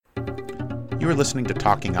You are listening to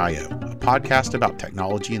Talking I/O, a podcast about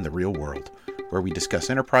technology in the real world, where we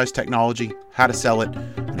discuss enterprise technology, how to sell it,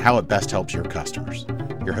 and how it best helps your customers.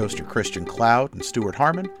 Your hosts are Christian Cloud and Stuart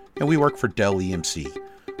Harmon, and we work for Dell EMC.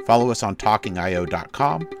 Follow us on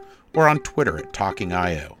talkingio.com or on Twitter at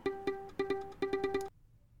TalkingIO.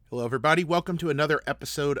 Hello, everybody. Welcome to another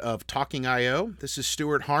episode of Talking I/O. This is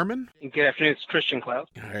Stuart Harmon. Good afternoon. It's Christian Cloud.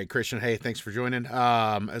 All right, Christian. Hey, thanks for joining,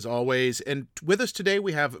 as always. And with us today,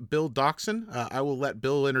 we have Bill Dawkins. I will let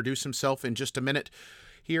Bill introduce himself in just a minute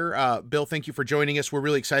here. Bill, thank you for joining us. We're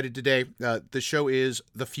really excited today. The show is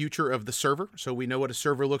the future of the server. So we know what a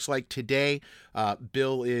server looks like today.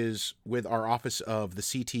 Bill is with our office of the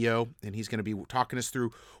CTO, and he's going to be talking us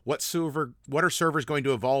through what are servers going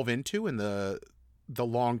to evolve into in the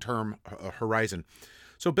long-term horizon.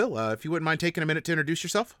 So, Bill, if you wouldn't mind taking a minute to introduce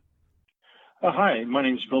yourself. Hi, my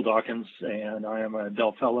name is Bill Dawkins, and I am a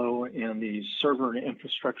Dell Fellow in the Server and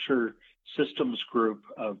Infrastructure Systems Group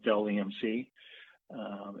of Dell EMC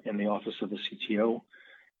in the Office of the CTO.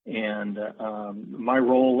 And my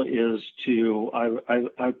role is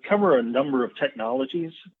I cover a number of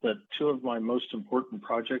technologies, but two of my most important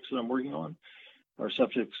projects that I'm working on are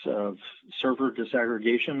subjects of server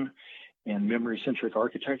disaggregation and memory-centric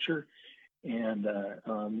architecture, and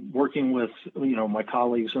working with my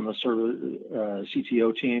colleagues on the server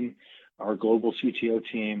CTO team, our global CTO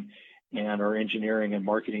team, and our engineering and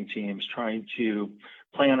marketing teams, trying to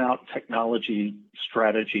plan out technology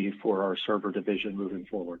strategy for our server division moving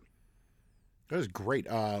forward. That was great.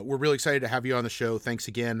 We're really excited to have you on the show. Thanks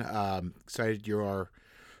again. Excited you're our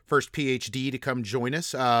first PhD to come join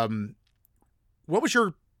us. What was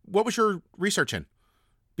your research in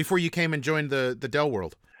before you came and joined the Dell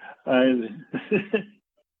world? Yeah,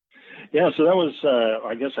 so that was,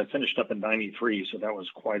 I guess I finished up in 93, so that was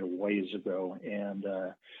quite a ways ago and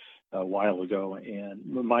a while ago. And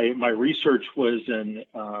my research was in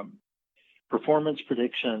performance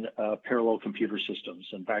prediction of parallel computer systems.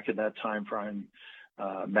 And back at that time frame,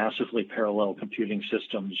 massively parallel computing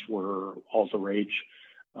systems were all the rage.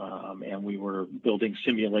 And we were building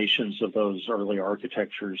simulations of those early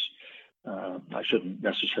architectures. I shouldn't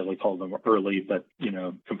necessarily call them early, but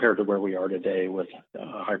compared to where we are today with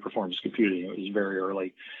high performance computing, it was very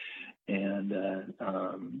early. And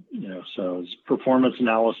so it's performance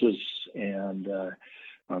analysis and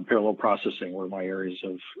parallel processing were my areas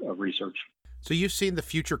of research. So you've seen the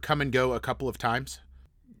future come and go a couple of times.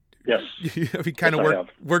 Yes, we kind of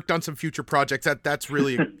worked on some future projects. That's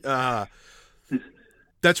really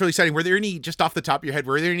that's really exciting. Were there any, just off the top of your head,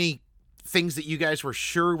 were there any things that you guys were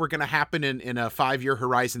sure were going to happen in a 5-year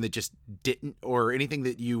horizon that just didn't, or anything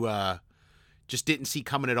that you just didn't see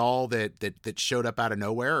coming at all that showed up out of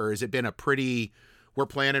nowhere? Or has it been a pretty, we're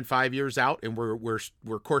planning 5 years out and we're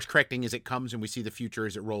course correcting as it comes and we see the future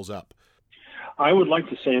as it rolls up? I would like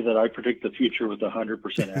to say that I predict the future with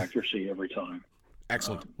 100% accuracy every time.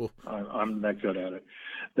 Excellent. I'm that good at it.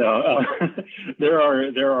 There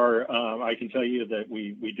are. I can tell you that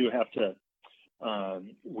we do have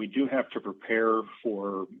to prepare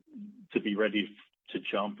to be ready to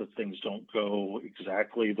jump if things don't go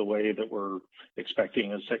exactly the way that we're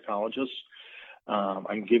expecting as technologists. I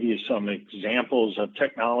can give you some examples of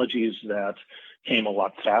technologies that came a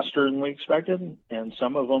lot faster than we expected, and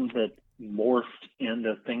some of them that morphed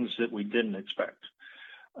into things that we didn't expect.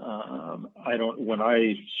 When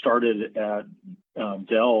I started at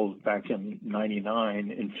Dell back in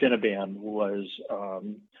 '99, InfiniBand was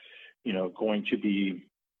going to be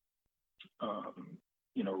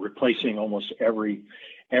replacing almost every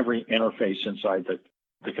interface inside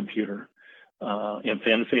the computer.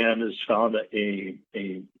 InfiniBand has found a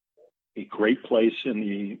great place in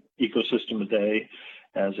the ecosystem today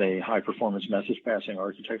as a high performance message passing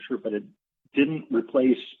architecture, but it didn't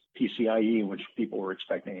replace PCIe, which people were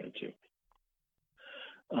expecting it to.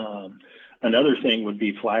 Another thing would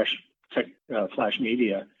be flash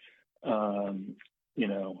media.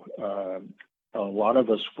 A lot of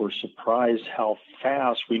us were surprised how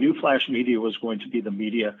fast we knew flash media was going to be the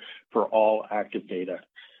media for all active data.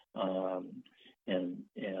 And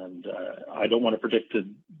I don't want to predict the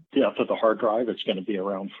death of the hard drive. It's going to be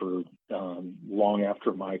around for long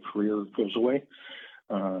after my career goes away,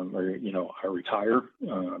 or I retire.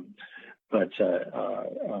 But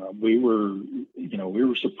we were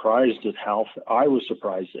surprised at I was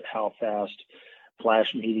surprised at how fast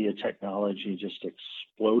flash media technology just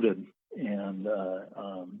exploded and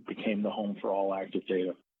became the home for all active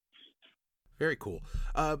data. Very cool.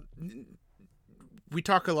 We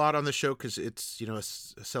talk a lot on the show because it's, a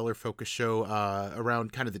seller focused show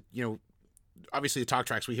around kind of the, obviously the talk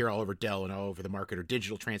tracks we hear all over Dell and all over the market are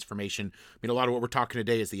digital transformation. I mean, a lot of what we're talking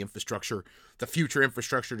today is the infrastructure, the future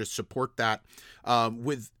infrastructure to support that.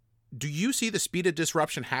 Do you see the speed of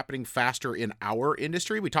disruption happening faster in our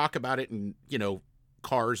industry? We talk about it in,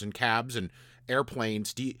 cars and cabs and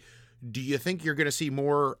airplanes. Do you think you're going to see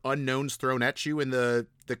more unknowns thrown at you in the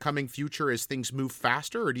coming future as things move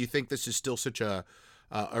faster, or do you think this is still such a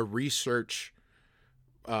research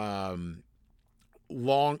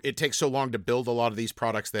it takes so long to build a lot of these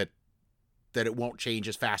products that it won't change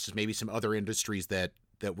as fast as maybe some other industries that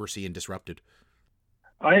we're seeing disrupted?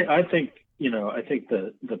 I think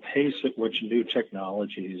the pace at which new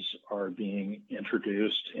technologies are being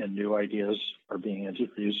introduced and new ideas are being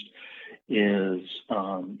introduced is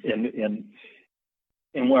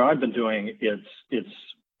and what I've been doing, it's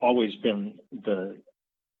always been the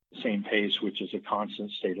same pace, which is a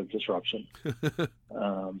constant state of disruption.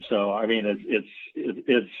 So I mean,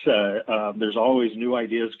 there's always new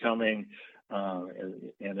ideas coming,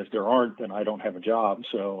 and if there aren't, then I don't have a job.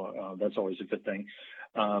 So that's always a good thing.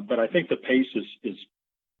 But I think the pace is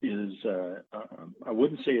I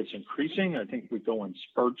wouldn't say it's increasing. I think we go in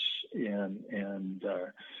spurts and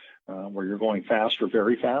where you're going fast or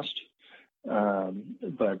very fast. I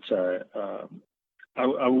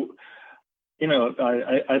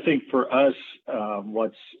think for us,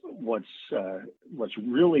 what's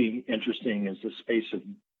really interesting is the space of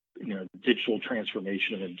digital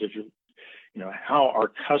transformation and digital, how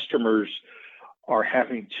our customers are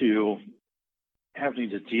having to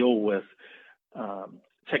deal with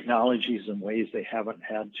technologies in ways they haven't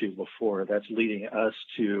had to before. That's leading us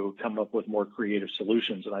to come up with more creative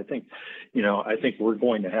solutions. And I think we're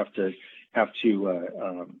going to have to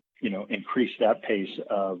increase that pace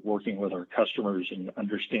of working with our customers and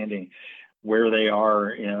understanding where they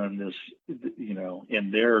are in this,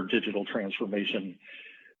 in their digital transformation.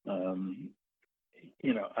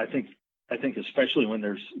 I think especially when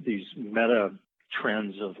there's these meta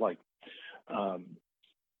trends of like,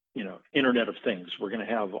 Internet of Things, we're going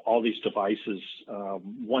to have all these devices.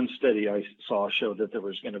 One study I saw showed that there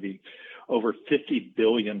was going to be over 50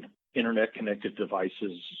 billion internet connected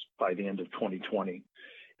devices by the end of 2020.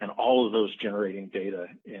 And all of those generating data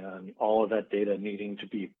and all of that data needing to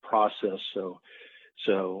be processed. So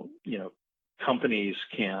companies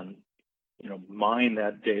can, mine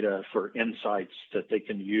that data for insights that they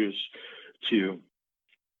can use to,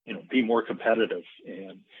 be more competitive.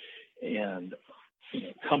 And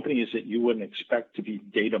companies that you wouldn't expect to be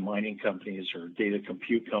data mining companies or data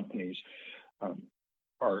compute companies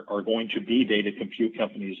are going to be data compute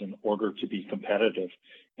companies in order to be competitive.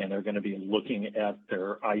 And they're going to be looking at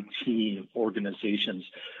their IT organizations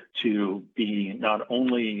to be not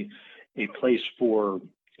only a place for,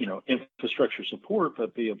 infrastructure support,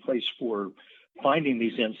 but be a place for finding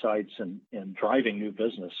these insights and driving new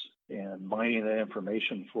business and mining that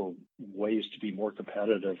information for ways to be more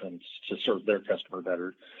competitive and to serve their customer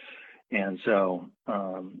better. And so,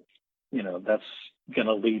 that's going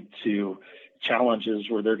to lead to challenges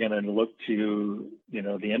where they're going to look to,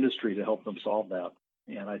 the industry to help them solve that.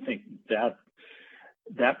 And I think that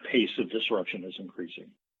pace of disruption is increasing.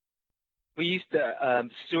 We used to,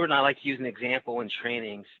 Stuart and I like to use an example in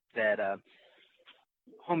trainings that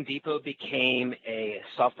Home Depot became a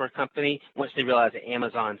software company once they realized that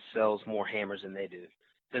Amazon sells more hammers than they do.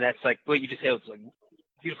 So that's like what you just said, like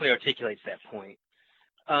beautifully articulates that point.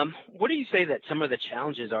 What do you say that some of the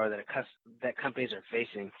challenges are that companies are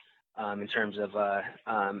facing in terms of the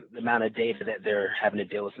amount of data that they're having to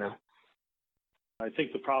deal with now? I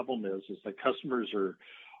think the problem is that customers are,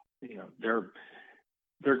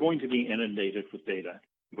 they're going to be inundated with data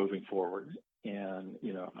moving forward. And,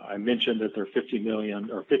 I mentioned that there are 50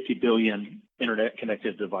 billion internet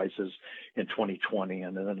connected devices in 2020.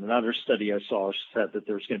 And then another study I saw said that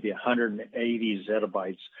there's going to be 180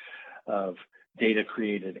 zettabytes of data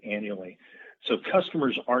created annually. So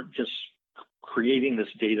customers aren't just creating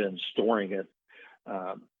this data and storing it.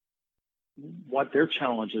 What their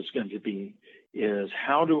challenge is going to be is,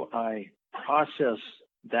 how do I process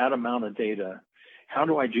that amount of data? How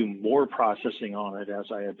do I do more processing on it as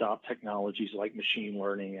I adopt technologies like machine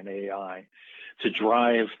learning and AI to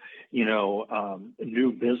drive,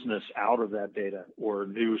 new business out of that data or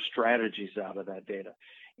new strategies out of that data?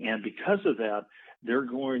 And because of that, they're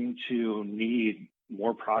going to need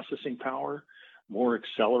more processing power, more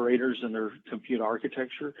accelerators in their compute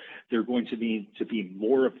architecture. They're going to need to be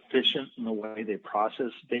more efficient in the way they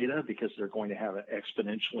process data because they're going to have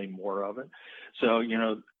exponentially more of it. So,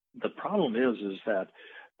 the problem is that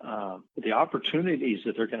the opportunities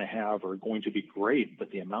that they're going to have are going to be great, but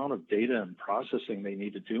the amount of data and processing they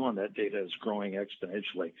need to do on that data is growing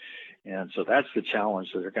exponentially. And so that's the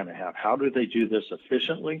challenge that they're going to have. How do they do this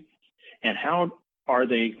efficiently? And how are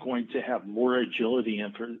they going to have more agility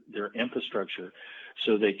in their infrastructure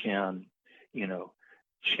so they can,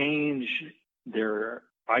 change their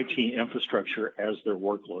IT infrastructure as their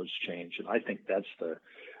workloads change? And I think that's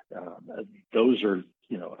those are,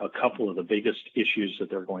 a couple of the biggest issues that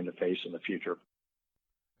they're going to face in the future.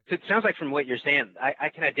 So it sounds like from what you're saying, I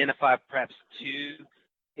can identify perhaps two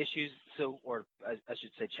issues, or I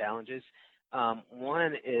should say challenges.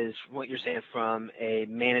 One is from what you're saying from a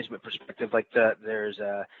management perspective, like there's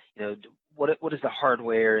what is the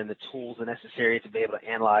hardware and the tools necessary to be able to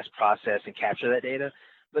analyze, process, and capture that data.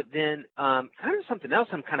 But then kind of something else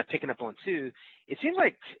I'm kind of picking up on too. It seems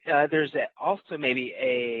like there's also maybe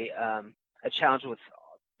a challenge with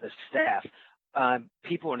the staff.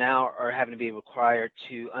 People now are having to be required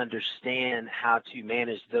to understand how to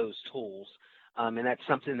manage those tools. And that's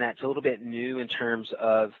something that's a little bit new in terms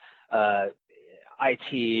of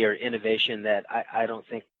IT or innovation that I don't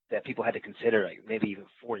think that people had to consider, like maybe even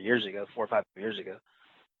 4 or 5 years ago.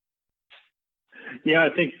 Yeah, I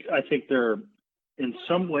think in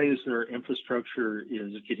some ways their infrastructure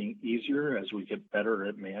is getting easier as we get better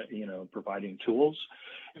at providing tools.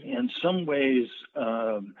 In some ways,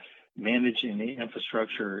 managing the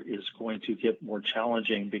infrastructure is going to get more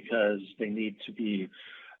challenging because they need to be,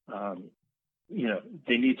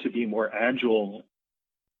 more agile.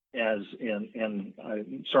 And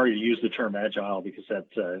I'm sorry to use the term agile because that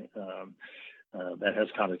has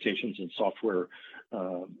connotations in software,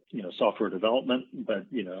 software development. But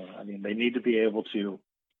they need to be able to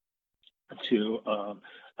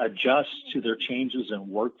adjust to their changes in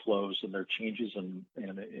workflows and their changes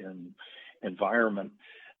in environment.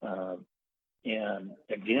 And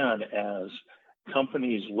again, as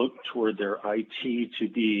companies look toward their IT to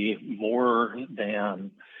be more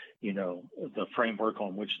than the framework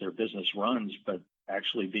on which their business runs, but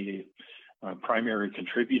actually be primary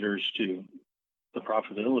contributors to the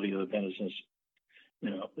profitability of the business.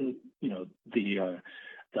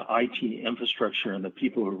 The IT infrastructure and the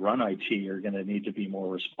people who run IT are going to need to be more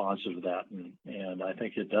responsive to that, and I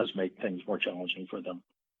think it does make things more challenging for them.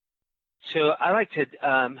 So I like to,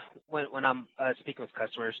 when I'm speaking with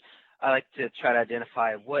customers, I like to try to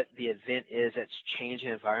identify what the event is that's changing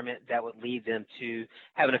the environment that would lead them to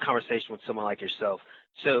having a conversation with someone like yourself.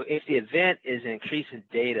 So if the event is an increase in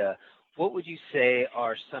data, what would you say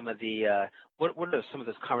are some of the, what are some of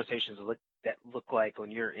those conversations that look like when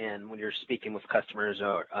you're speaking with customers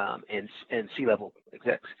or and C-level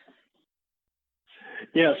execs?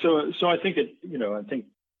 Yeah, so I think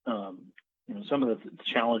some of the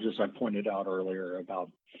challenges I pointed out earlier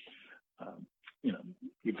about,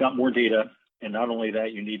 you've got more data, and not only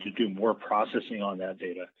that, you need to do more processing on that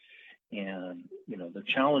data. And, the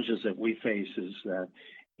challenges that we face is that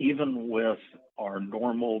even with our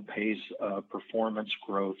normal pace of performance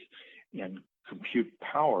growth in compute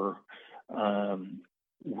power,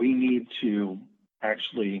 we need to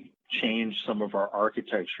actually change some of our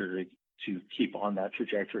architecture to keep on that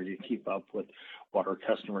trajectory, to keep up with what our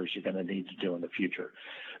customers are going to need to do in the future.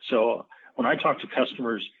 So when I talk to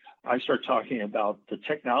customers, I start talking about the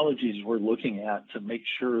technologies we're looking at to make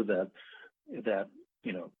sure that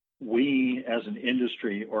we as an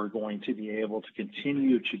industry are going to be able to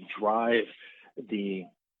continue to drive the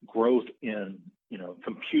growth in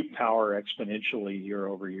compute power exponentially year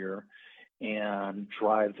over year, and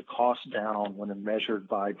drive the cost down when measured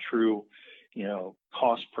by true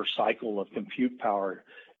cost per cycle of compute power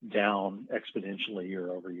down exponentially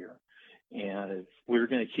year over year. And if we're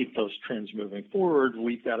going to keep those trends moving forward,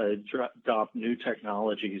 we've got to adopt new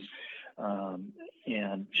technologies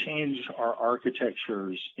and change our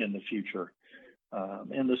architectures in the future.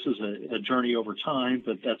 And this is a journey over time,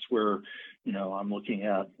 but that's where, I'm looking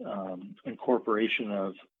at incorporation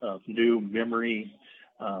of new memory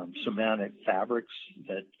semantic fabrics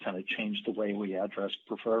that kind of change the way we address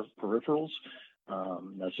peripherals.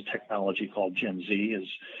 That's a technology called Gen Z,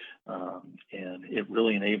 and it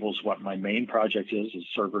really enables what my main project is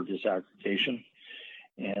server disaggregation.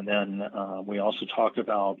 And then we also talk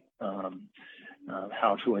about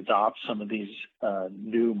how to adopt some of these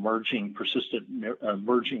new merging persistent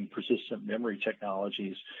memory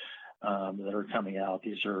technologies that are coming out.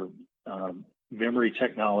 These are memory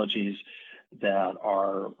technologies that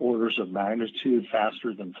are orders of magnitude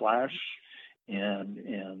faster than flash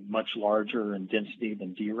and much larger in density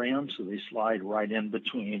than DRAM. So they slide right in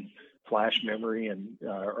between flash memory and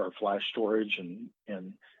or flash storage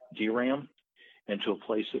and DRAM into a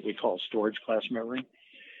place that we call storage class memory.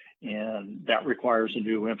 and that requires a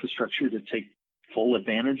new infrastructure to take full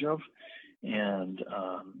advantage of. And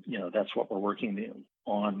that's what we're working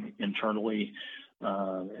on internally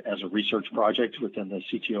as a research project within the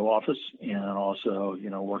CTO office, and also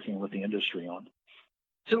working with the industry on.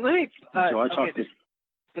 So let me. So I okay,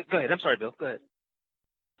 talked. Go ahead. I'm sorry, Bill. Go ahead.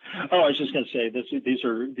 Oh, I was just going to say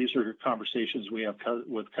these are conversations we have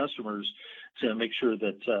with customers to make sure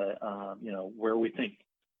that where we think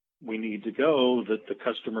we need to go, that the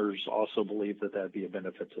customers also believe that that'd be a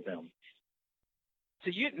benefit to them. So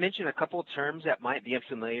you mentioned a couple of terms that might be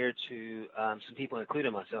unfamiliar to some people,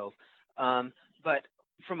 including myself. But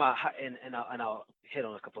from a high, and I'll hit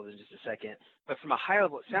on a couple of them in just a second. But from a high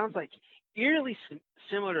level, it sounds like eerily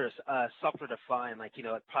similar to software defined, like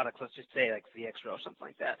products. Let's just say like VxRail or something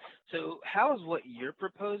like that. So how is what you're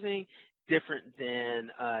proposing different than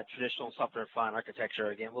traditional software defined architecture?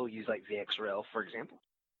 Again, we'll use like VxRail, for example.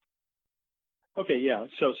 Okay, yeah.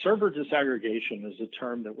 So server disaggregation is a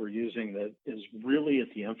term that we're using that is really at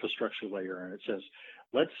the infrastructure layer, and it says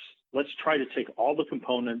let's try to take all the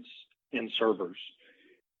components in servers,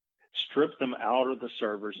 strip them out of the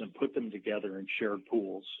servers, and put them together in shared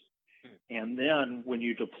pools. And then when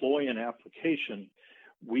you deploy an application,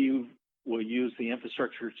 we will use the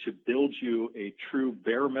infrastructure to build you a true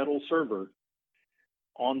bare metal server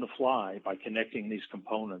on the fly by connecting these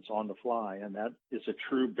components on the fly. And that is a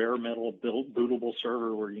true bare metal bootable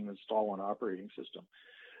server where you can install an operating system.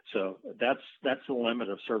 So that's the limit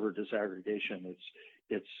of server disaggregation.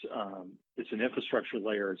 It's an infrastructure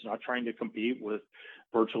layer. It's not trying to compete with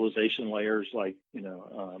virtualization layers like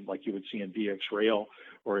you would see in VxRail,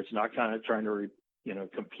 or it's not kind of trying to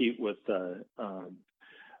compete with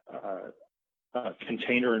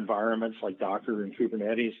container environments like Docker and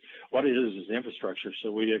Kubernetes. What it is infrastructure.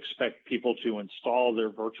 So we expect people to install their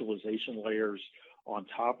virtualization layers on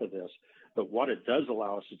top of this. But what it does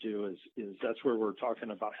allow us to do is that's where we're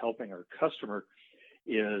talking about helping our customer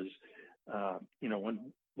is,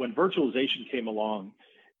 when virtualization came along,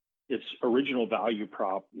 its original value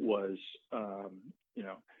prop was,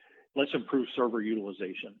 let's improve server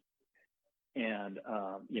utilization. And,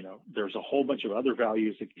 there's a whole bunch of other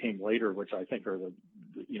values that came later, which I think are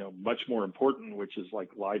much more important, which is like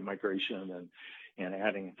live migration and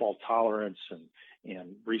adding fault tolerance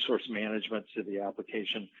and resource management to the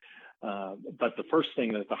application. But the first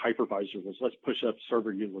thing that the hypervisor was, let's push up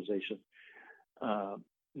server utilization.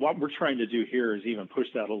 What we're trying to do here is even push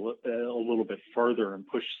that a little bit further and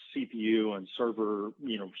push CPU and server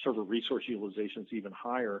resource utilizations even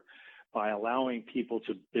higher by allowing people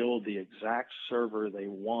to build the exact server they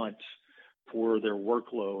want for their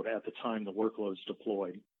workload at the time the workload's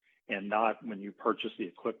deployed, and not when you purchase the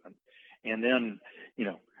equipment. And then,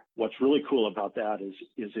 what's really cool about that is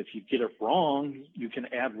if you get it wrong, you can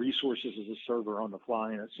add resources as a server on the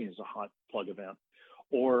fly, and it's seen as a hot plug event.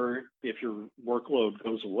 Or if your workload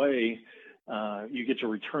goes away, you get to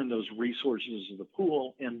return those resources to the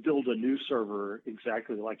pool and build a new server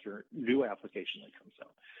exactly like your new application that comes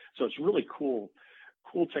out. So it's really cool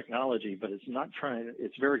technology, but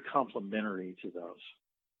it's very complementary to those.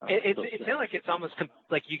 It sounds like it's almost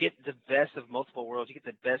like you get the best of multiple worlds. You get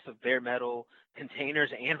the best of bare metal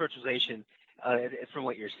containers and virtualization from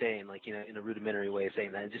what you're saying, like, in a rudimentary way of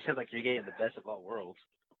saying that. It just sounds like you're getting the best of all worlds.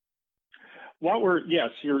 Yes,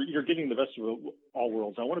 you're getting the best of all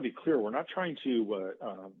worlds. I want to be clear. We're not trying to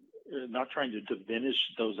diminish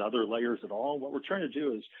those other layers at all. What we're trying to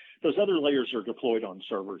do is those other layers are deployed on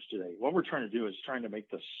servers today. What we're trying to do is trying to make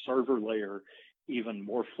the server layer even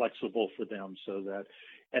more flexible for them, so that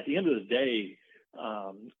at the end of the day,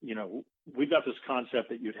 we've got this concept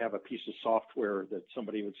that you'd have a piece of software that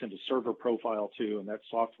somebody would send a server profile to, and that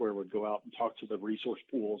software would go out and talk to the resource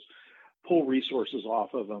pools, pull resources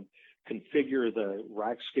off of them, configure the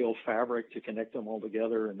rack scale fabric to connect them all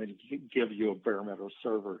together, and then give you a bare metal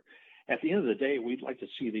server. At the end of the day, we'd like to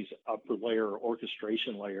see these upper layer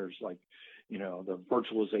orchestration layers, like, the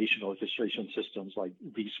virtualization orchestration systems like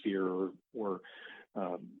vSphere or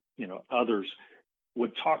others,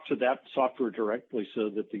 would talk to that software directly, so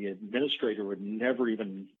that the administrator would never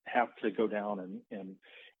even have to go down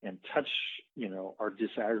and touch, our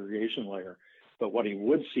disaggregation layer. But what he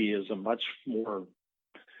would see is a much more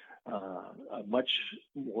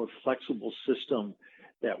flexible system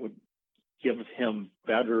that would give him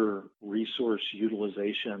better resource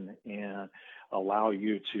utilization and allow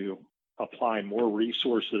you to apply more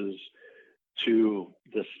resources to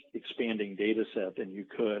this expanding data set than you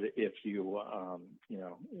could if you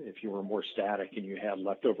were more static and you had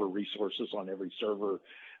leftover resources on every server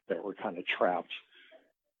that were kind of trapped.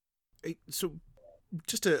 So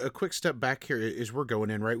Just a quick step back here as we're going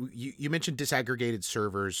in, right? You mentioned disaggregated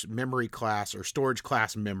servers, memory class or storage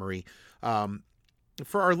class memory. Um,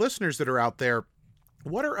 for our listeners that are out there,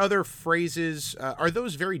 what are other phrases? Are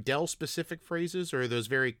those very Dell specific phrases, or are those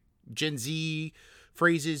very Gen Z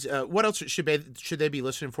phrases? What else should they be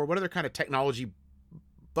listening for? What other kind of technology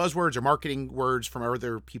buzzwords or marketing words from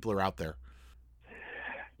other people are out there?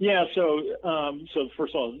 Yeah, so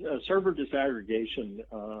first of all, server disaggregation.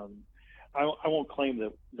 I won't claim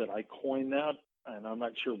that I coined that, and I'm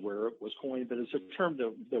not sure where it was coined, but it's a term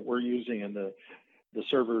that we're using in the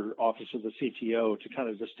server office of the CTO to kind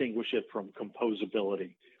of distinguish it from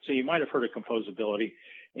composability. So you might have heard of composability,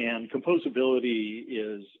 and composability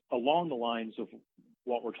is along the lines of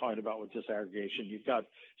what we're talking about with disaggregation. You've got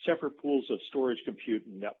separate pools of storage, compute,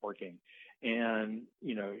 and networking. And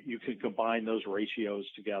you can combine those ratios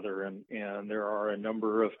together, and there are a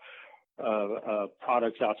number of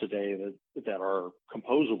products out today that are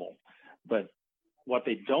composable. But what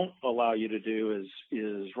they don't allow you to do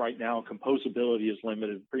is right now composability is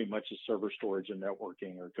limited pretty much to server storage and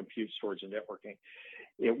networking, or compute storage and networking.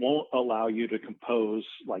 It won't allow you to compose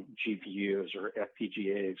like GPUs or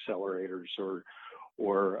FPGA accelerators or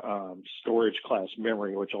storage class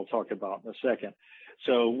memory, which I'll talk about in a second.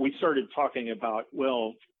 So we started talking about,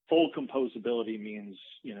 well, full composability means,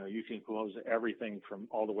 you can compose everything from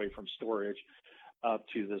all the way from storage up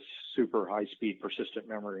to this super high speed persistent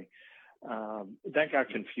memory. That got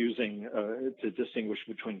confusing to distinguish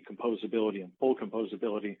between composability and full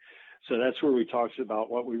composability. So that's where we talked about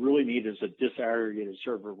what we really need is a disaggregated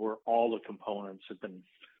server where all the components have been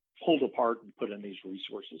pulled apart and put in these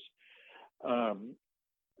resources.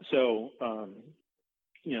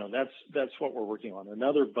 That's what we're working on.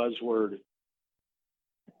 Another buzzword,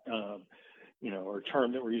 or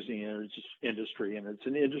term that we're using in the industry, and it's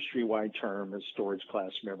an industry-wide term, is storage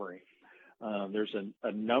class memory. There's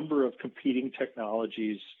a number of competing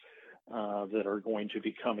technologies that are going to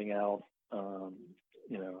be coming out,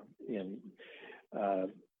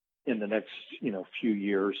 in the next few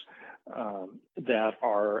years that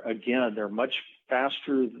are, again, they're much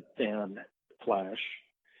faster than flash,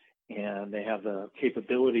 and they have the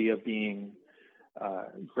capability of being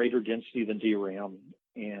greater density than DRAM,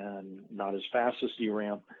 and not as fast as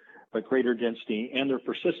DRAM, but greater density, and they're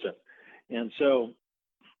persistent. And so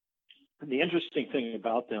the interesting thing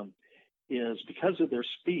about them is because of their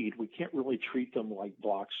speed, we can't really treat them like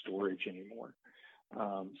block storage anymore.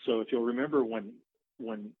 So if you'll remember when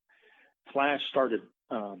flash started,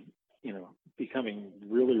 becoming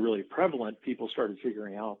really, really prevalent, people started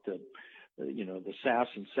figuring out that, the SAS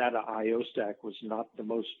and SATA IO stack was not the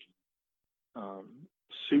most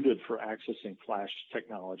suited for accessing flash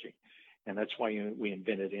technology. And that's why we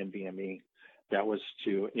invented NVMe.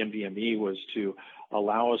 NVMe was to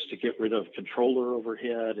allow us to get rid of controller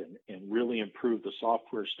overhead and really improve the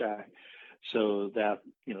software stack so that,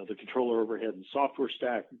 the controller overhead and software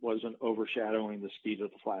stack wasn't overshadowing the speed of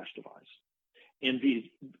the flash device.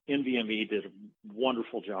 NVMe did a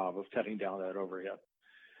wonderful job of cutting down that overhead.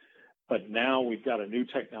 But now we've got a new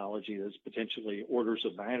technology that's potentially orders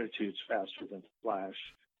of magnitudes faster than flash,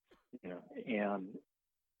 and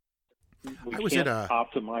we can't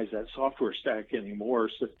optimize that software stack anymore.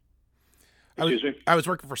 So, I was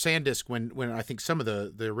working for SanDisk when I think some of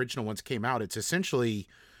the original ones came out. It's essentially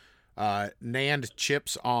NAND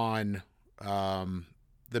chips on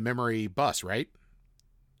the memory bus, right?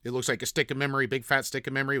 It looks like a stick of memory, big fat stick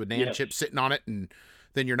of memory with NAND chips sitting on it, and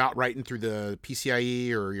then you're not writing through the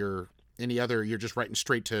PCIe or you're just writing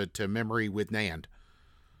straight to memory with NAND.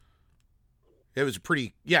 It was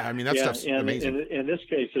pretty, that stuff's amazing. In this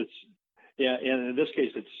case,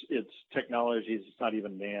 it's technologies. It's not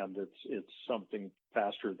even NAND. It's something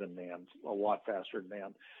faster than NAND, a lot faster than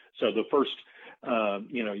NAND. So the first,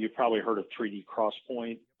 you've probably heard of 3D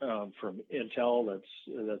XPoint from Intel.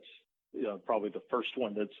 That's probably the first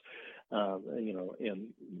one that's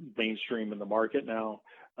in mainstream in the market now.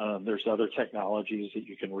 There's other technologies that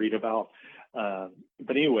you can read about,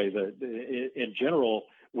 but anyway, in general,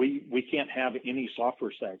 we can't have any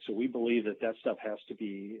software stack, so we believe that stuff has to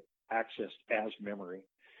be accessed as memory,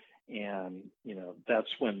 and that's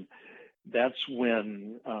when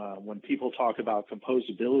people talk about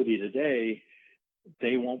composability today,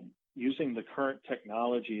 they won't. Using the current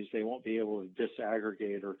technologies, they won't be able to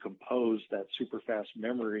disaggregate or compose that super fast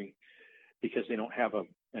memory because they don't have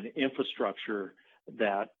an infrastructure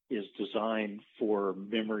that is designed for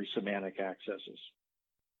memory semantic accesses.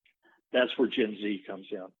 That's where Gen Z comes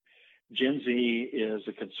in. Gen Z is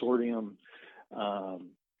a consortium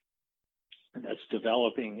that's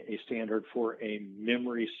developing a standard for a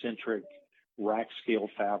memory-centric rack scale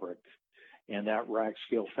fabric. And that rack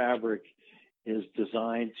scale fabric is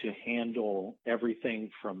designed to handle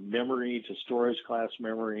everything from memory to storage class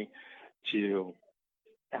memory to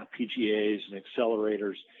FPGAs and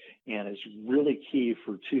accelerators. And it's really key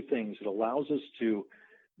for two things. It allows us to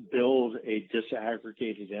build a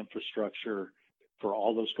disaggregated infrastructure for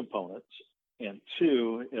all those components. And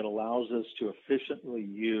two, it allows us to efficiently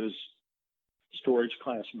use storage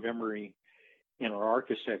class memory in our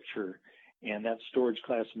architecture. And that storage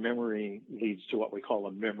class memory leads to what we call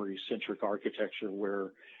a memory-centric architecture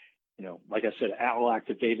where, like I said, all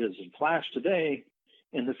active data is in flash today.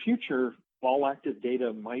 In the future, all active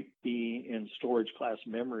data might be in storage class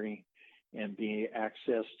memory and be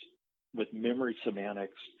accessed with memory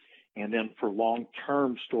semantics. And then for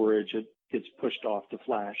long-term storage, it gets pushed off to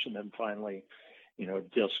flash and then finally,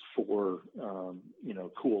 disk for,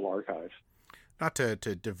 cool archive. Not to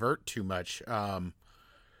divert too much,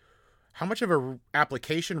 how much of a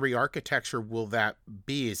application re-architecture will that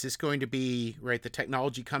be? Is this going to be, right, the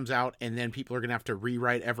technology comes out and then people are going to have to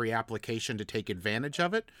rewrite every application to take advantage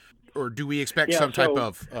of it? Or do we expect some type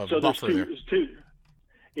of buffer there?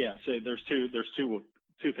 So there's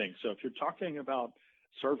two things. So if you're talking about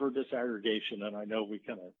server disaggregation, and I know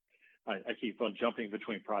I keep on jumping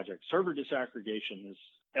between projects. Server disaggregation is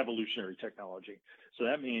evolutionary technology. So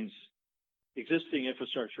that means existing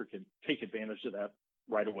infrastructure can take advantage of that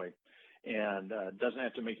right away and doesn't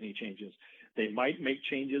have to make any changes. They might make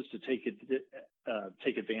changes to take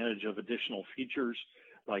advantage of additional features,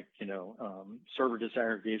 like server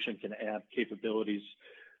disaggregation can add capabilities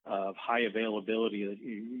of high availability that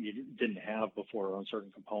you didn't have before on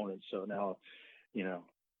certain components. So now,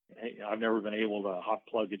 hey, I've never been able to hot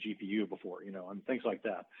plug a GPU before, and things like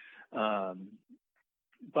that.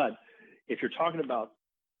 But if you're talking about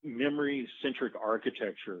memory-centric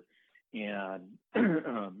architecture and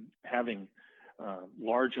having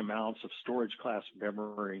large amounts of storage class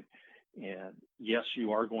memory, and yes,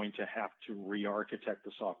 you are going to have to re-architect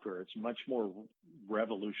the software. It's much more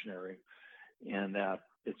revolutionary in that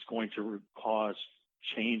it's going to cause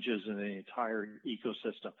changes in the entire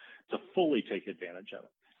ecosystem to fully take advantage of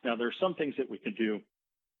it. Now, there are some things that we can do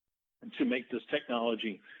to make this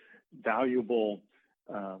technology valuable,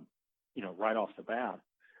 right off the bat.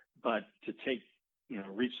 But to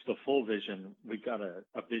reach the full vision, we've got a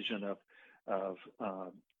vision of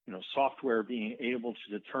software being able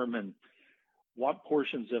to determine what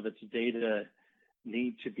portions of its data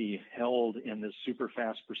need to be held in this super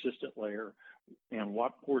fast persistent layer and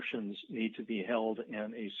what portions need to be held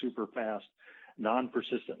in a super fast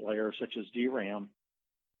non-persistent layer such as DRAM,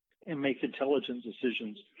 and make intelligent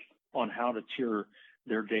decisions on how to tier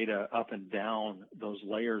their data up and down those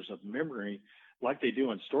layers of memory like they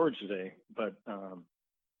do in storage today. But,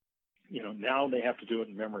 now they have to do it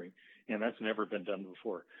in memory, and that's never been done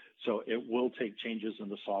before. So it will take changes in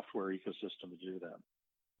the software ecosystem to do that.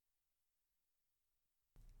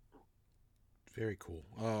 Very cool.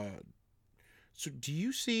 So do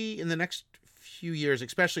you see in the next few years,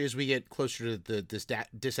 especially as we get closer to this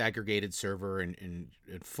disaggregated server and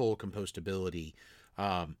full compostability,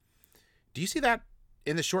 do you see that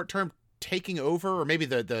in the short term taking over, or maybe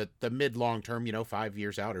the mid long term, 5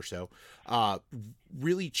 years out or so,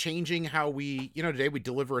 really changing how we, today we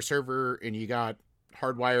deliver a server and you got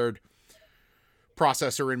hardwired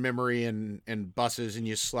processor and memory and buses, and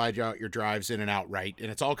you slide out your drives in and out, right?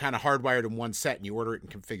 And it's all kind of hardwired in one set, and you order it in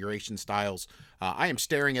configuration styles. I am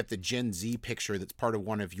staring at the Gen Z picture that's part of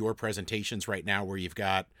one of your presentations right now, where you've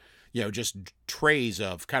got, just trays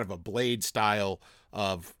of kind of a blade style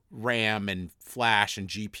of RAM and flash and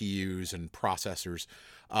GPUs and processors.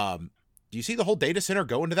 Do you see the whole data center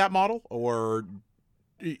go into that model, or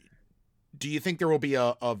do you think there will be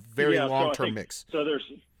a very long-term mix?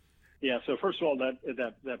 So first of all,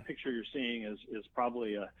 that picture you're seeing is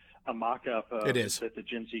probably a mock-up it is. that the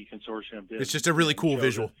Gen Z consortium did. It's just a really cool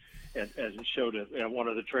visual. As it showed at one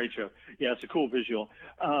of the trade shows. Yeah, it's a cool visual.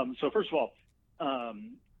 So first of all,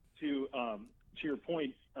 to your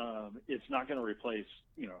point, it's not going to replace,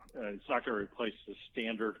 the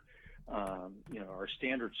standard, our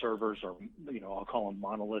standard servers, or, I'll call them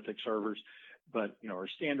monolithic servers, but, our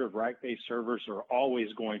standard rack-based servers are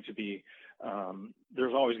always going to be,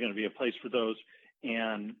 there's always going to be a place for those.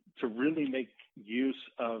 And to really make use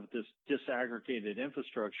of this disaggregated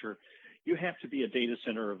infrastructure, you have to be a data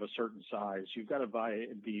center of a certain size. You've got to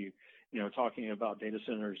be talking about data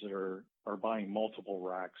centers that are buying multiple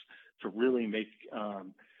racks to really make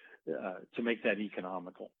that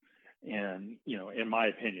economical, and in my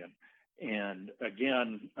opinion. And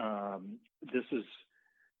again, this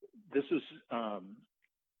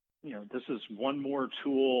is one more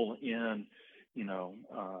tool in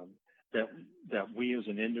that we as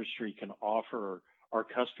an industry can offer our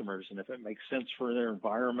customers. And if it makes sense for their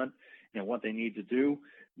environment and what they need to do,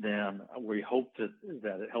 then we hope that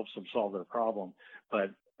it helps them solve their problem.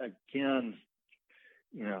 But again,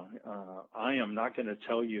 I am not going to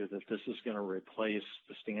tell you that this is going to replace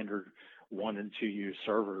the standard 1 and 2 use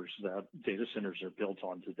servers that data centers are built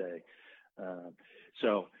on today.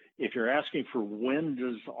 So if you're asking for when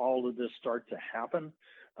does all of this start to happen,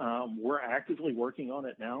 we're actively working on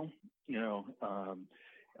it now.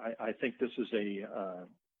 I think this is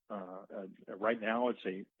right now it's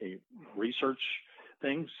a research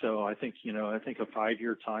thing. So I think a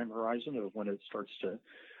 5-year time horizon of when it starts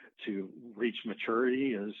to reach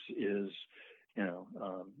maturity is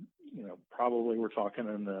probably we're talking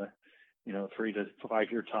in the 3 to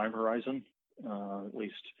 5 year time horizon, at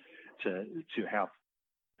least to have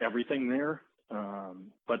everything there.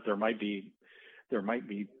 But there might be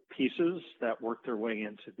pieces that work their way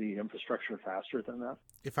into the infrastructure faster than that.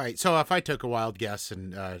 If I took a wild guess,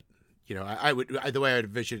 and I would, the way I would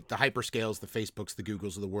envision it, the hyperscales, the Facebooks, the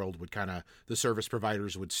Googles of the world would the service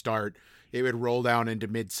providers would start. It would roll down into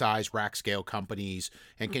mid-size rack scale companies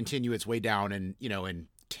and continue its way down, and in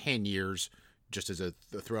 10 years, just as a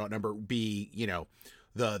throw out number, be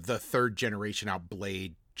the third generation out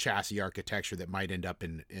blade chassis architecture that might end up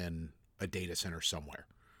in a data center somewhere.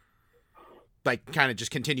 Like kind of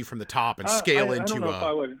just continue from the top and scale into. I don't know if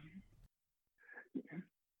I would.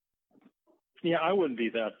 Yeah, I wouldn't be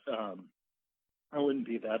that. I wouldn't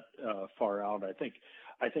be that far out. I think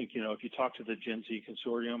if you talk to the Gen Z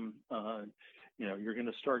consortium, you're going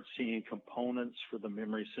to start seeing components for the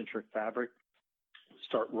memory-centric fabric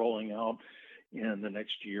start rolling out in the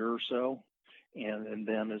next year or so, and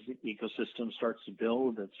then as the ecosystem starts to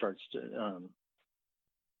build, it starts to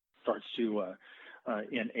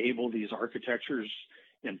enable these architectures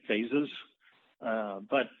in phases.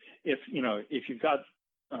 But if you've got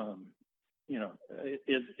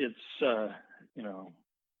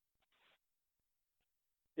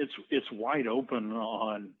it's wide open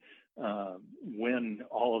on when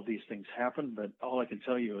all of these things happen. But all I can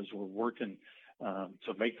tell you is we're working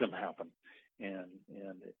to make them happen, and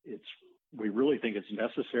we really think it's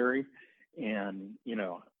necessary. And it's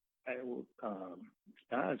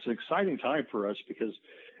an exciting time for us because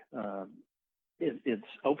it's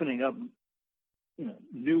opening up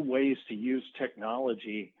new ways to use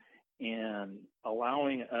technology and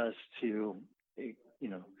allowing us to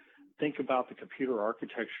think about the computer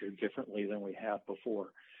architecture differently than we have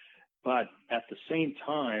before. But at the same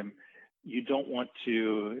time, you don't want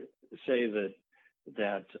to say that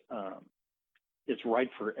it's right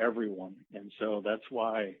for everyone, and so that's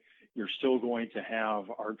why you're still going to have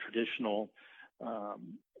our traditional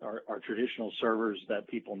servers that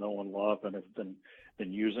people know and love and have been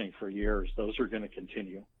using for years. Those are going to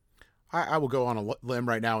continue. I will go on a limb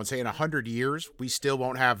right now and say in 100 years, we still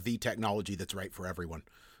won't have the technology that's right for everyone.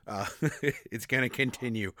 It's going to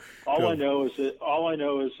continue. All I know is that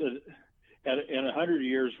in 100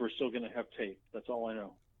 years, we're still going to have tape. That's all I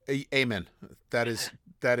know. Amen. That is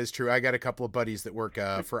true. I got a couple of buddies that work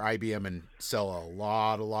for IBM and sell a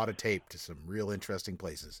lot of tape to some real interesting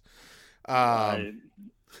places. I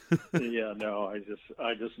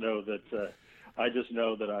just know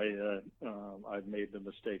that I've made the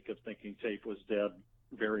mistake of thinking tape was dead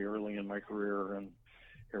very early in my career, and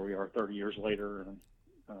here we are 30 years later, and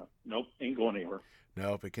nope, ain't going anywhere.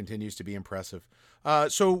 Nope, it continues to be impressive.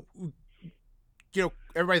 So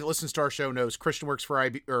everybody that listens to our show knows Christian works for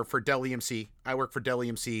Dell EMC. I work for Dell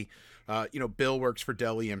EMC. Bill works for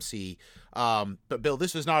Dell EMC. But Bill,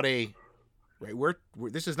 this is not a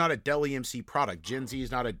this is not a Dell EMC product. Gen Z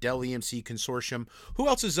is not a Dell EMC consortium. Who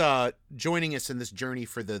else is joining us in this journey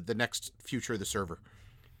for the next future of the server?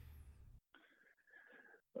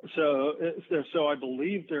 So I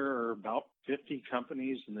believe there are about 50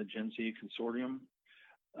 companies in the Gen Z consortium,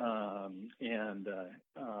 and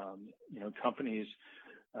companies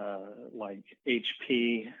like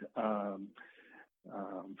HP,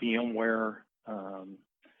 VMware,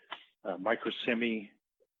 Microsemi,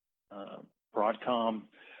 Broadcom.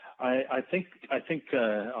 I think I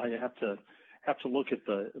have to look at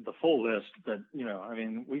the full list, but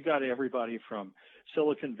we've got everybody from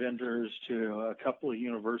silicon vendors to a couple of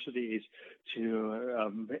universities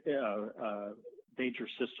to major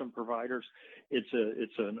system providers. It's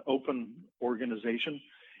an open organization,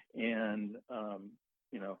 and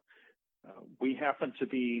we happen to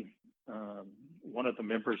be one of the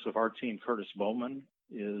members of our team. Curtis Bowman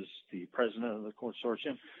is the president of the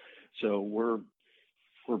consortium, so we're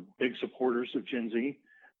big supporters of Gen Z.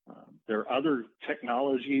 There are other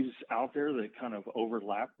technologies out there that kind of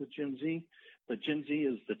overlap with Gen Z, but Gen Z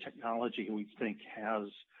is the technology we think has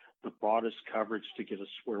the broadest coverage to get us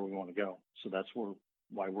where we want to go. So that's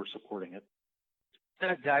why we're supporting it.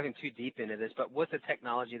 Not diving too deep into this, but what's a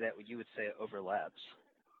technology that you would say overlaps?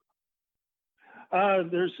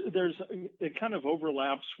 It kind of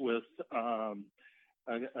overlaps with a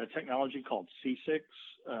technology called C6,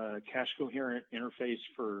 cache coherent interface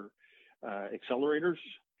for accelerators,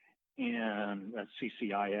 and that's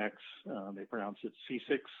CCIX. They pronounce it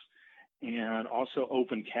C6, and also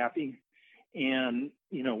OpenCAPI. And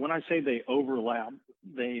when I say they overlap,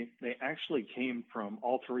 they actually came from,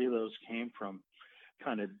 all three of those came from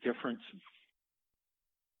kind of different,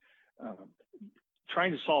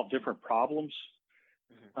 trying to solve different problems,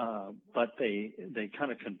 but they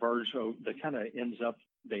kind of converge. They kind of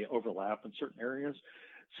they overlap in certain areas.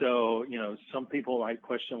 So some people might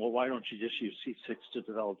question, well, why don't you just use C6 to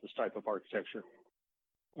develop this type of architecture,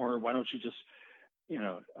 or why don't you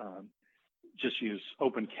just use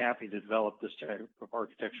OpenCAPI to develop this type of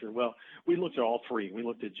architecture? Well, we looked at all three. We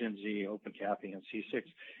looked at Gen Z, OpenCAPI, and C6,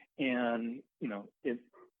 and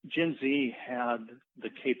Gen Z had the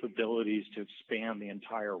capabilities to expand the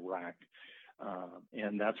entire rack,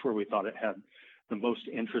 and that's where we thought it had the most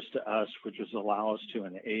interest to us, which was allow us to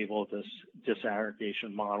enable this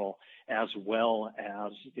disaggregation model as well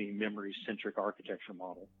as the memory-centric architecture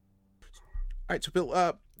model. All right, so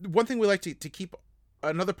Bill, one thing we like to keep,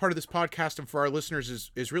 another part of this podcast and for our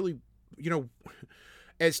listeners is really,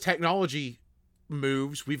 as technology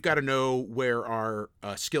moves, we've got to know where our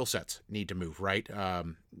skill sets need to move, right?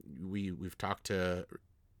 We've talked to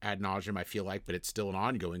ad nauseum, I feel like, but it's still an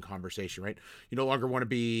ongoing conversation, right? You no longer want to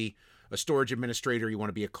be a storage administrator, you want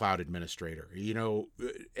to be a cloud administrator.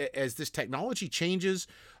 As this technology changes,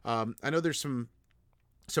 I know there's some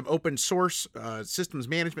open source systems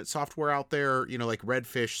management software out there, like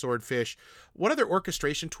Redfish, Swordfish. What other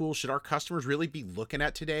orchestration tools should our customers really be looking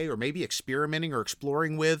at today, or maybe experimenting or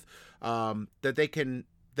exploring with,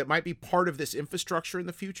 that might be part of this infrastructure in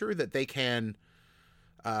the future that they can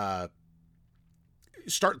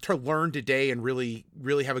start to learn today and really,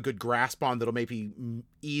 really have a good grasp on, that'll maybe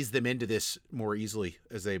ease them into this more easily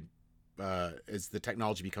as the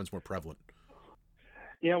technology becomes more prevalent?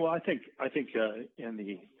 Yeah, well, I think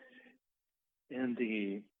in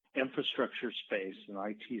the infrastructure space and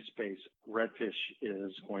IT space, Redfish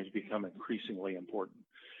is going to become increasingly important.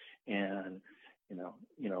 And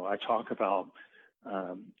I talk about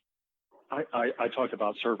I talked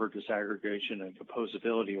about server disaggregation and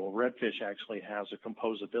composability. Well, Redfish actually has a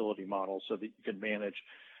composability model so that you can manage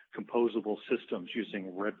composable systems using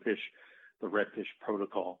the Redfish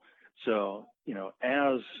protocol. So,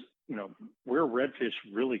 where Redfish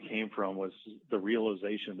really came from was the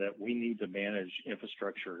realization that we need to manage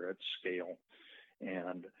infrastructure at scale.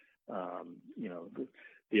 And,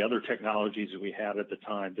 the other technologies that we had at the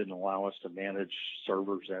time didn't allow us to manage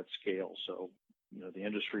servers at scale. So, the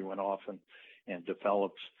industry went off and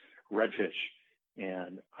developed Redfish.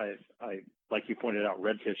 And I, like you pointed out,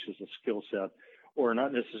 Redfish is a skill set, or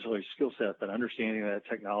not necessarily a skill set, but understanding that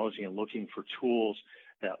technology and looking for tools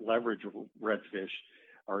that leverage Redfish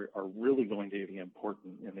are really going to be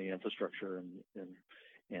important in the infrastructure. And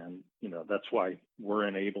that's why we're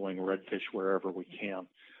enabling Redfish wherever we can.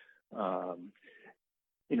 I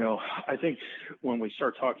think when we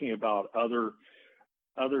start talking about other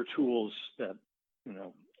tools that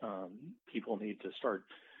people need to start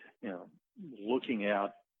looking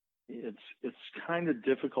at, it's kind of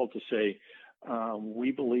difficult to say.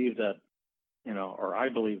 We believe that or I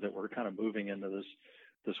believe that we're kind of moving into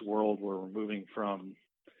this world where we're moving from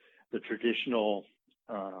the traditional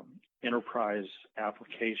enterprise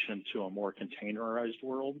application to a more containerized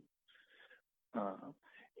world.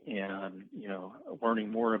 And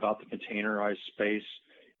learning more about the containerized space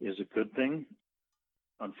is a good thing.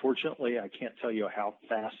 Unfortunately, I can't tell you how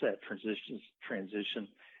fast that transition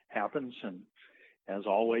happens. And as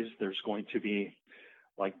always, there's going to be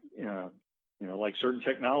like certain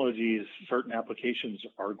technologies, certain applications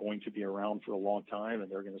are going to be around for a long time,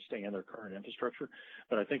 and they're going to stay in their current infrastructure.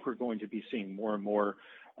 But I think we're going to be seeing more and more,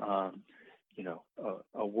 a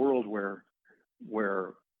world where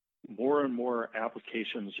more and more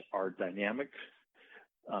applications are dynamic.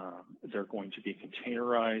 They're going to be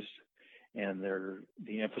containerized, and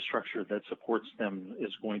the infrastructure that supports them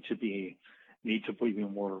is going to need to be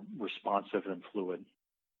more responsive and fluid.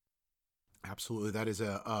 Absolutely. That is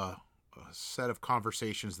a set of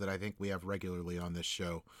conversations that I think we have regularly on this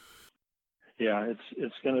show. Yeah,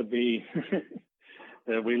 it's going to be.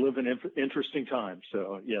 We live in interesting times.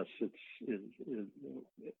 So yes,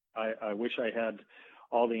 I wish I had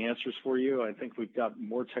all the answers for you. I think we've got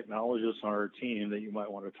more technologists on our team that you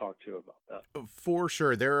might want to talk to about that. For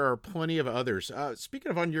sure. There are plenty of others.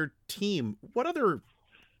 Speaking of on your team, what other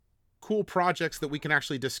cool projects that we can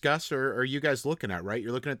actually discuss are you guys looking at, right?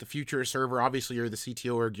 You're looking at the future of server. Obviously, you're the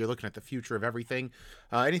CTO, or you're looking at the future of everything.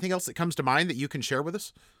 Anything else that comes to mind that you can share with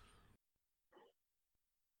us?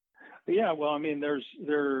 Yeah, well, I mean, there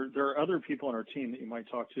are other people on our team that you might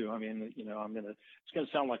talk to. I mean, it's gonna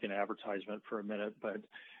sound like an advertisement for a minute, but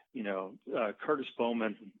Curtis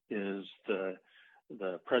Bowman is the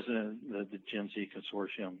president of the Gen Z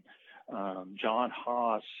Consortium. John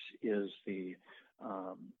Haas is the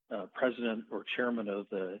president or chairman of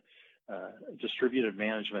the Distributed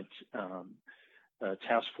Management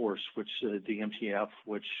Task Force, which the MTF,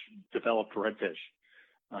 which developed Redfish.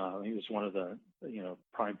 He was one of the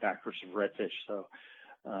prime backers of Redfish. So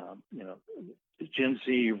Gen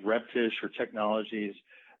Z, Redfish are technologies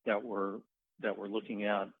that we're looking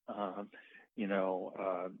at.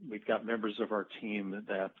 We've got members of our team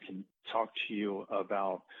that can talk to you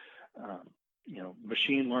about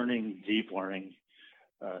machine learning, deep learning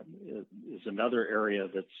is another area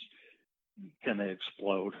that's going to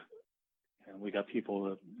explode. And we got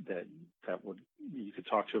people that you could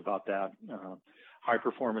talk to about that. High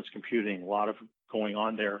performance computing, a lot of going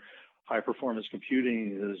on there. High performance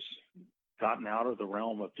computing has gotten out of the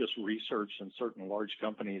realm of just research in certain large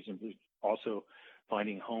companies and also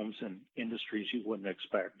finding homes in industries you wouldn't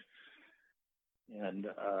expect. And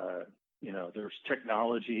there's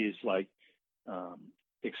technologies like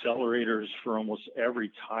accelerators for almost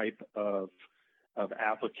every type of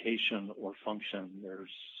application or function.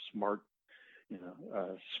 There's smart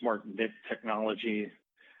NIC technology,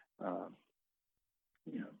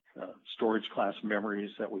 storage class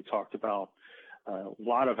memories that we talked about. A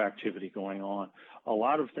lot of activity going on. A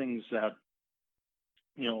lot of things that,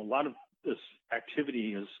 a lot of this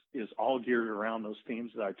activity is all geared around those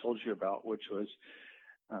themes that I told you about, which was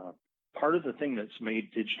part of the thing that's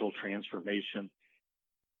made digital transformation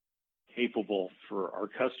capable for our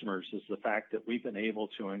customers is the fact that we've been able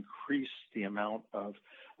to increase the amount of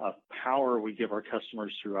power we give our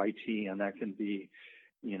customers through IT, and that can be,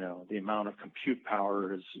 the amount of compute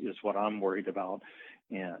power is what I'm worried about,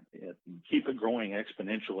 and keep it growing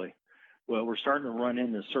exponentially. Well, we're starting to run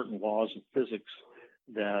into certain laws of physics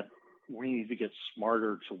that we need to get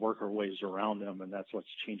smarter to work our ways around them, and that's what's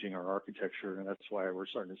changing our architecture, and that's why we're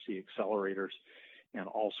starting to see accelerators and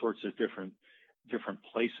all sorts of different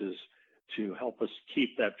places to help us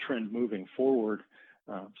keep that trend moving forward,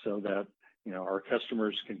 so that our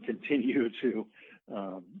customers can continue to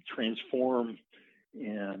transform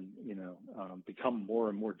and become more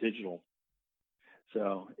and more digital.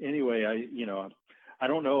 So anyway, I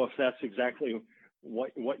don't know if that's exactly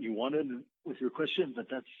what you wanted with your question, but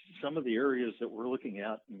that's some of the areas that we're looking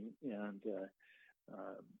at, and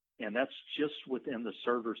that's just within the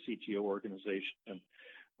server CTO organization.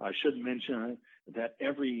 I should mention that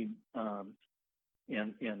every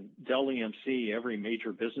in Dell EMC, every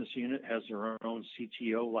major business unit has their own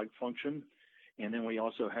CTO-like function, and then we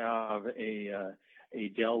also have a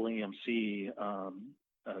Dell EMC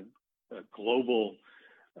a global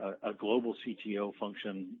CTO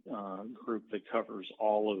function group that covers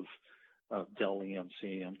all of Dell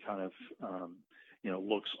EMC and kind of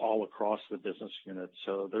looks all across the business unit.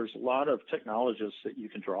 So there's a lot of technologists that you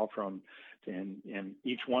can draw from, and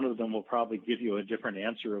each one of them will probably give you a different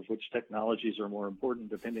answer of which technologies are more important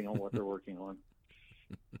depending on what they're working on.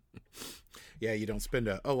 Yeah, you don't spend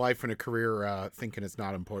a life and a career thinking it's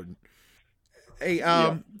not important. Hey,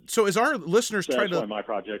 so as our listeners so try that's to, why my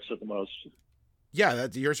projects are the most. Yeah,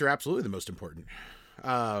 yours are absolutely the most important.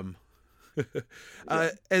 As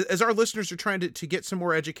our listeners are trying to get some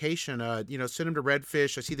more education, send them to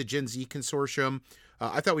Redfish. I see the Gen Z Consortium.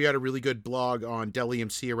 I thought we had a really good blog on Dell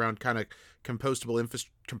EMC around kind of composable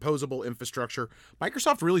infrastructure.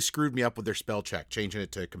 Microsoft really screwed me up with their spell check, changing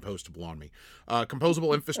it to compostable on me.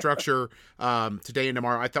 Composable infrastructure today and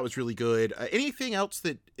tomorrow I thought was really good. Anything else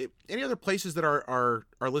any other places that our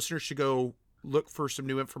listeners should go look for some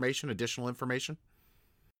new information, additional information?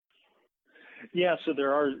 Yeah, so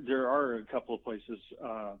there are a couple of places.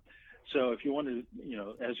 So if you want to,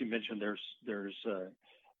 as you mentioned, there's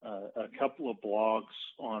a couple of blogs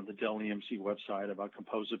on the Dell EMC website about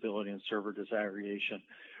composability and server disaggregation.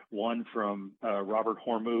 One from Robert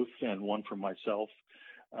Hormuth and one from myself.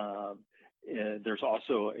 There's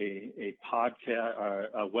also a podcast,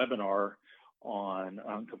 a webinar on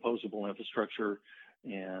composable infrastructure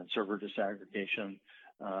and server disaggregation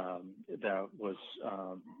that was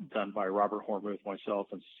done by Robert Hormuth, myself,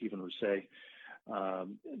 and Stephen Rousset.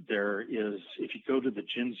 There is, if you go to the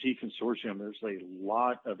Gen Z Consortium, there's a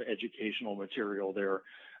lot of educational material there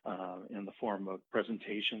in the form of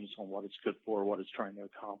presentations on what it's good for, what it's trying to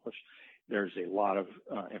accomplish. There's a lot of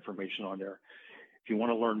information on there. If you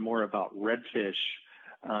want to learn more about redfish,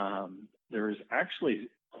 there's actually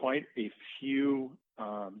quite a few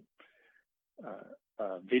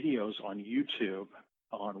videos on YouTube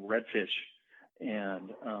on redfish,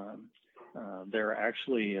 and they're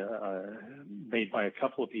actually made by a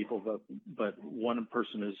couple of people, but one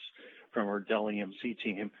person is from our Dell EMC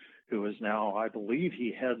team, who is now, I believe,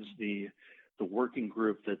 he heads the working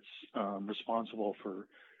group that's responsible for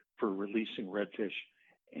releasing redfish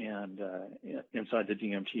and inside the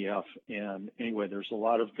DMTF. And anyway, there's a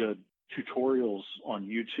lot of good tutorials on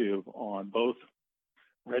YouTube on both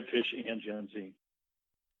redfish and Gen Z.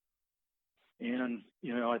 And,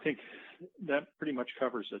 I think that pretty much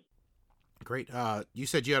covers it. Great. You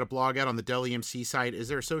said you had a blog out on the Dell EMC site. Is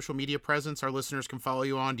there a social media presence our listeners can follow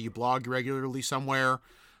you on? Do you blog regularly somewhere?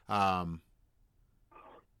 Yeah,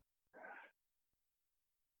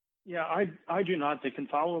 I do not. They can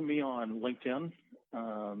follow me on LinkedIn.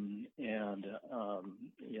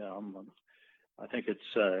 I think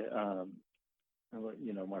it's,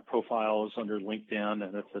 my profile is under LinkedIn,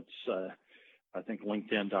 and if it's, I think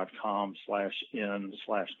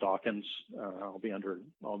linkedin.com/in/Dawkins. I'll be under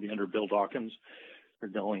Bill Dawkins for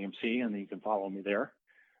Dell EMC, and you can follow me there.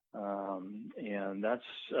 And that's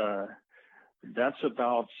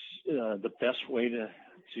about the best way to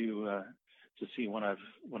see when I've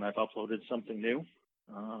uploaded something new.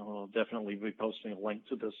 I'll definitely be posting a link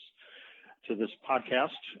to this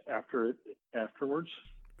podcast afterwards.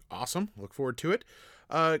 Awesome. Look forward to it.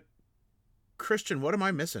 Christian, what am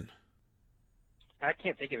I missing? I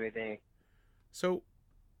can't think of anything. So,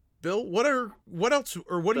 Bill, what else,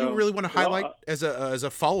 or what do you really want to highlight as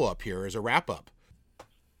a follow-up here, as a wrap-up?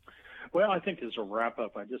 Well, I think as a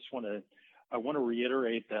wrap-up, I want to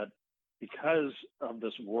reiterate that because of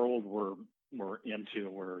this world we're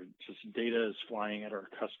into, where just data is flying at our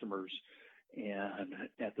customers, and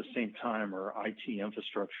at the same time, our IT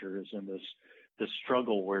infrastructure is in this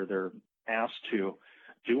struggle where they're asked to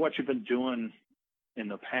do what you've been doing in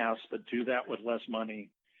the past, but do that with less money.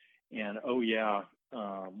 And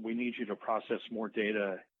we need you to process more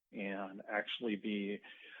data and actually be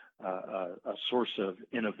a source of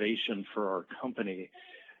innovation for our company.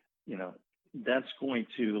 That's going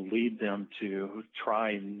to lead them to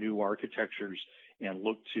try new architectures and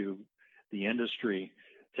look to the industry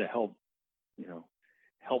to help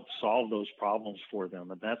solve those problems for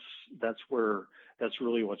them. And that's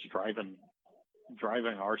really what's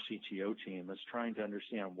driving our CTO team, is trying to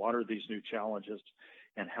understand what are these new challenges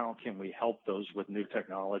and how can we help those with new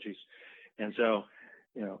technologies. And so,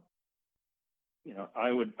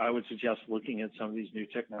 I would suggest looking at some of these new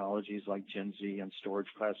technologies like Gen Z and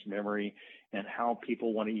storage class memory, and how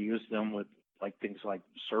people want to use them with things like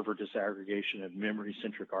server disaggregation and memory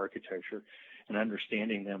centric architecture, and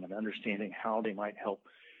understanding them and understanding how they might help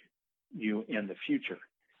you in the future.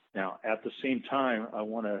 Now, at the same time, I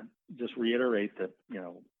want to just reiterate that,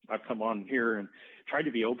 I've come on here and tried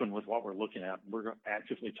to be open with what we're looking at. We're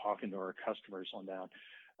actively talking to our customers on that.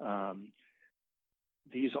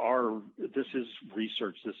 This is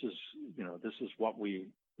research. This is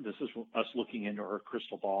us looking into our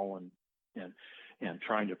crystal ball and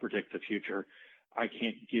trying to predict the future. I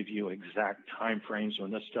can't give you exact time frames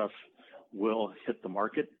when this stuff will hit the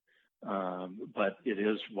market. But it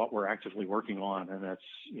is what we're actively working on, and that's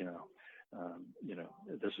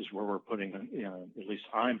this is where we're putting, at least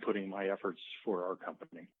I'm putting my efforts for our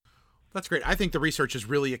company. That's great. I think the research is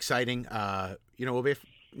really exciting. We'll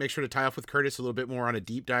make sure to tie off with Curtis a little bit more on a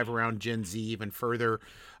deep dive around Gen Z even further.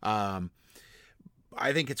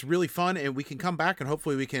 I think it's really fun, and we can come back and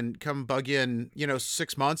hopefully we can come bug in,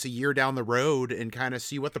 6 months, a year down the road, and kind of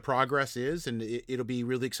see what the progress is. And it'll be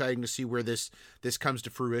really exciting to see where this comes to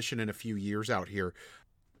fruition in a few years out here.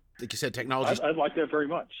 Like you said, technology. I'd like that very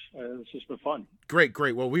much. It's just been fun. Great.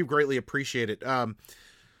 Well, we greatly appreciate it.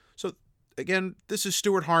 So again, this is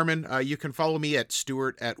Stuart Harmon. You can follow me at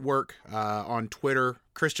Stuart at Work on Twitter.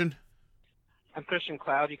 Christian? I'm Christian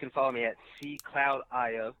Cloud. You can follow me at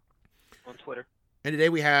CCloudIO on Twitter. And today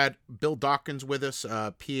we had Bill Dawkins with us,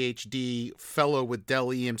 PhD fellow with Dell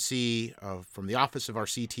EMC from the office of our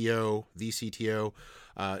CTO, the CTO,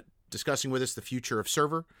 discussing with us the future of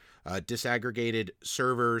server, disaggregated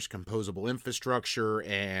servers, composable infrastructure,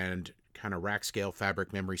 and kind of rack scale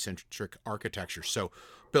fabric memory centric architecture. So,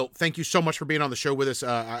 Bill, thank you so much for being on the show with us.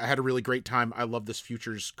 I had a really great time. I love this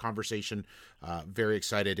futures conversation. Very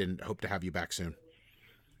excited, and hope to have you back soon.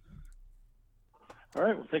 All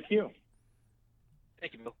right. Well, thank you.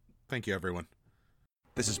 Thank you, Bill. Thank you, everyone.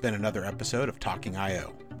 This has been another episode of Talking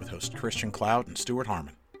I.O. with host Christian Cloud and Stuart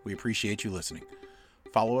Harmon. We appreciate you listening.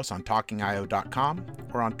 Follow us on talkingio.com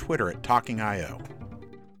or on Twitter at TalkingIO.